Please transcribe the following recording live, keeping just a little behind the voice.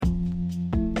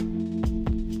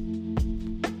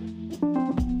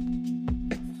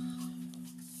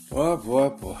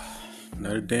Boy.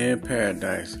 Another day in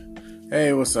paradise.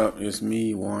 Hey, what's up? It's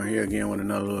me, Warren, here again with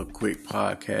another little quick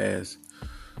podcast.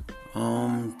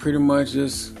 Pretty much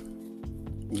just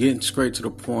getting straight to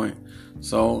the point.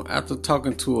 So, after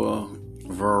talking to a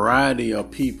variety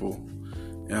of people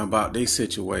about their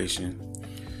situation,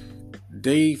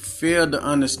 they fail to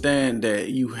understand that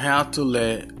you have to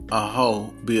let a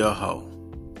hoe be a hoe.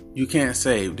 You can't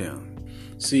save them.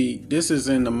 See, this is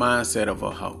in the mindset of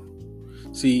a hoe.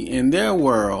 See, in their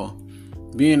world,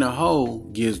 being a hoe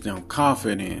gives them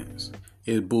confidence.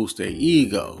 It boosts their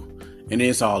ego. And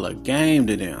it's all a game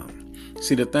to them.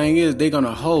 See, the thing is, they're going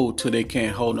to hoe till they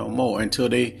can't hoe no more. Until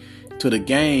the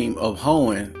game of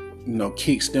hoeing,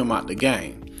 kicks them out the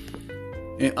game.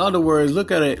 In other words,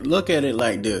 look at it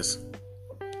like this.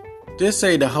 Just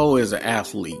say the hoe is an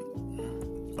athlete.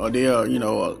 Or they're, an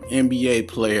NBA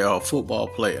player or football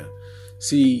player.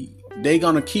 See, they're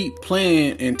going to keep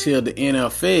playing until the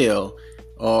NFL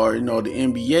or, the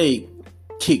NBA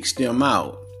kicks them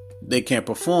out. They can't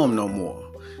perform no more.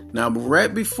 Now,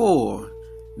 right before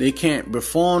they can't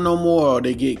perform no more or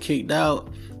they get kicked out,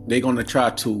 they're going to try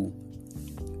to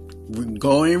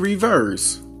go in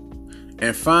reverse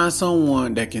and find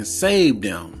someone that can save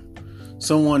them.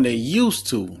 Someone they used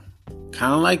to,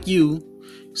 kind of like you,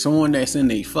 someone that's in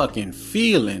their fucking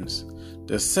feelings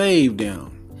to save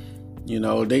them. They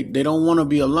don't want to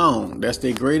be alone. That's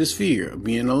their greatest fear,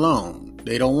 being alone.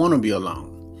 They don't want to be alone.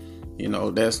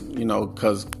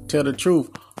 Because tell the truth,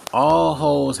 all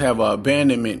hoes have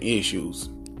abandonment issues.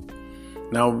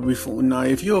 Now,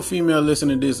 if you're a female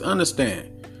listening to this,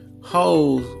 understand,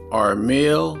 hoes are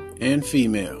male and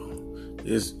female.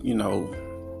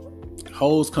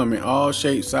 Hoes come in all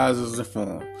shapes, sizes, and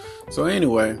forms. So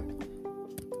anyway,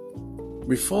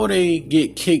 before they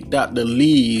get kicked out the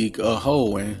league of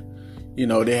hoeing,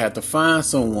 they have to find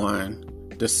someone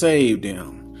to save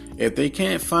them. If they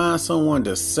can't find someone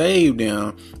to save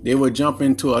them, they will jump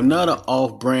into another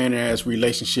off-brand ass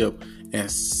relationship and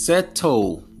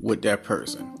settle with that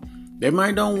person. They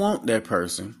might don't want that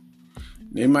person.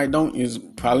 Is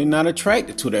probably not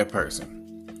attracted to that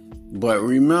person. But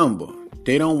remember,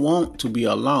 they don't want to be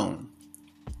alone.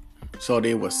 So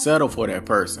they will settle for that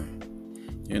person.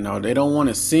 They don't want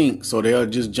to sink, so they'll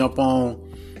just jump on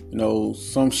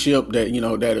some ship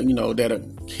that'll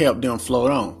help them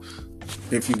float on,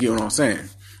 if you get what I'm saying.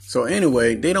 So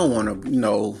anyway, they don't want to,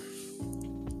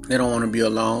 they don't want to be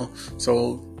alone.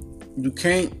 So you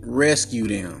can't rescue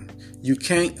them. You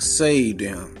can't save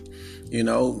them,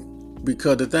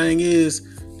 because the thing is,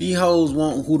 these hoes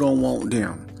want who don't want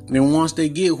them. And once they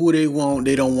get who they want,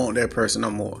 they don't want that person no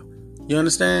more. You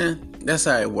understand? That's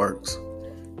how it works.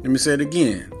 Let me say it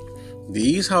again.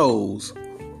 These hoes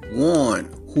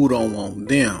want who don't want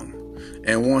them,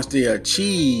 and once they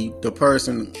achieve the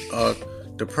person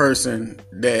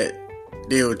that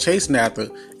they were chasing after,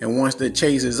 and once the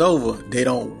chase is over, they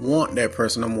don't want that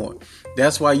person no more.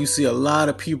 That's why you see a lot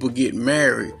of people get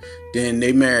married, then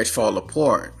their marriage fall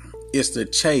apart. It's the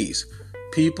chase.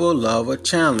 People love a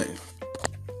challenge.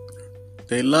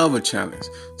 They love a challenge.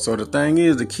 So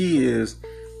the key is,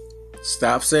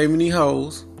 stop saving these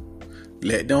hoes.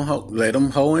 Let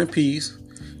them hoe in peace.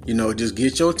 Just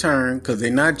get your turn, because they're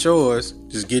not yours.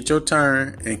 Just get your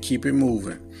turn and keep it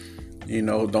moving.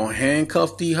 Don't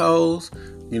handcuff these hoes.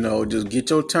 Just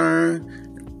get your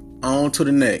turn, on to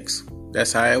the next.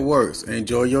 That's how it works.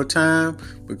 Enjoy your time,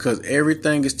 because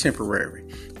everything is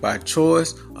temporary. By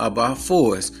choice or by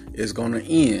force, it's going to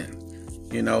end.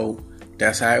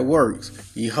 That's how it works.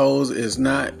 These hoes is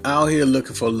not out here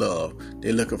looking for love.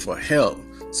 They're looking for help.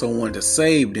 Someone to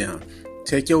save them.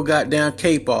 Take your goddamn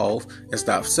cape off and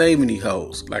stop saving these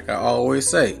hoes. Like I always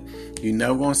say, you're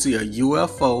never going to see a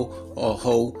UFO or a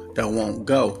hoe that won't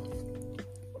go,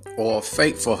 or a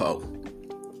fateful hoe.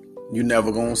 You're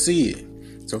never going to see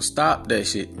it. So stop that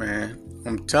shit, man.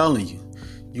 I'm telling you.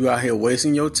 You out here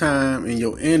wasting your time and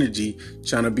your energy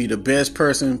trying to be the best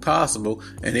person possible,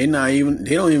 and they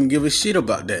don't even give a shit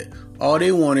about that. All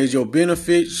they want is your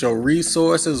benefits, your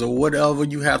resources, or whatever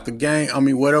you have to gain.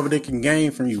 Whatever they can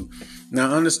gain from you.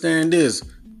 Now understand this.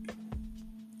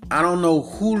 I don't know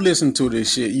who listened to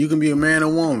this shit. You can be a man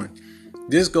or woman.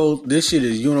 This shit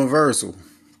is universal.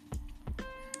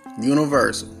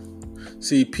 Universal.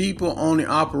 See, people only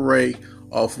operate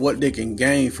off what they can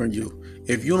gain from you.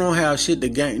 If you don't have shit to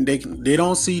gain, they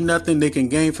don't see nothing they can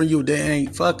gain from you, they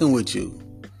ain't fucking with you.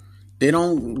 They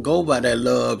don't go by that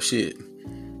love shit.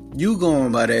 You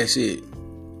going by that shit.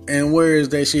 And where is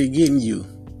that shit getting you?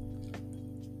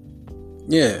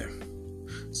 Yeah.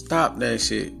 Stop that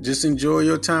shit. Just enjoy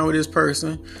your time with this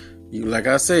person. Like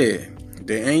I said,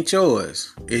 They ain't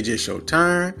yours. It's just your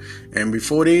turn. And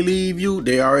before they leave you,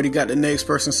 they already got the next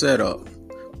person set up.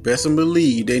 Best and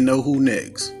believe they know who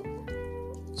next.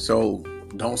 So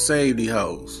don't save these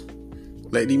hoes.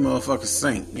 Let these motherfuckers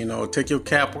sink. Take your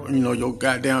cap, your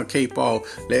goddamn cape off.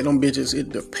 Let them bitches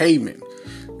hit the pavement.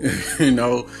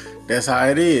 That's how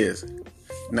it is.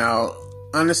 Now,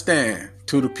 understand,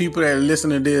 to the people that listen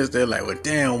to this, they're like, well,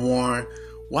 damn, Warren,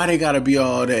 why they gotta be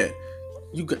all that?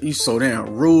 You so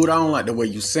damn rude. I don't like the way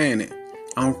you saying it.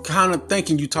 I'm kind of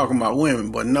thinking you talking about women,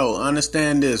 but no,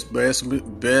 understand this,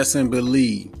 best and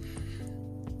believe.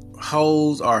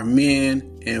 Hoes are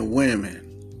men and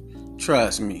women.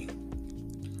 Trust me.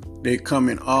 They come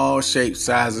in all shapes,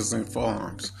 sizes, and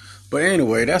forms. But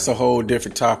anyway, that's a whole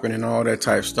different topic and all that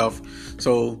type stuff.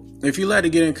 So if you'd like to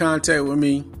get in contact with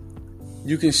me,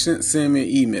 you can send me an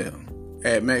email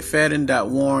at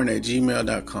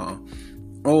mcfadden.warren@gmail.com,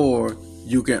 or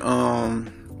you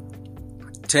can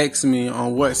text me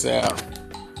on WhatsApp.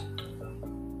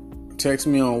 Text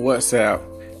me on WhatsApp.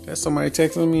 That's somebody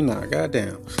texting me now.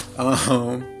 Goddamn.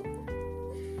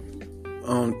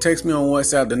 Text me on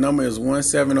WhatsApp. The number is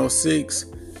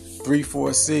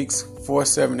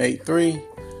 1706-346-4783.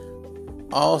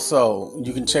 Also,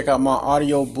 you can check out my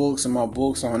audio books and my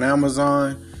books on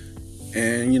Amazon.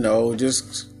 And,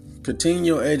 just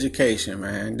continue your education,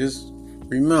 man. Just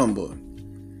remember,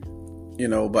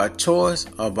 by choice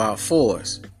or by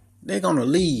force, they're going to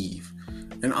leave.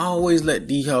 And always let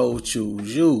these hoes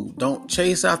choose you. Don't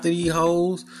chase after these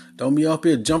hoes. Don't be up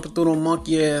here jumping through them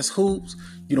monkey ass hoops.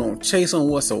 You don't chase them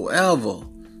whatsoever.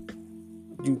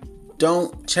 You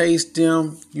don't chase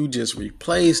them. You just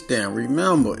replace them.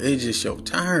 Remember, it's just your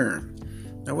turn.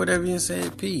 Now, whatever you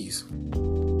say, peace.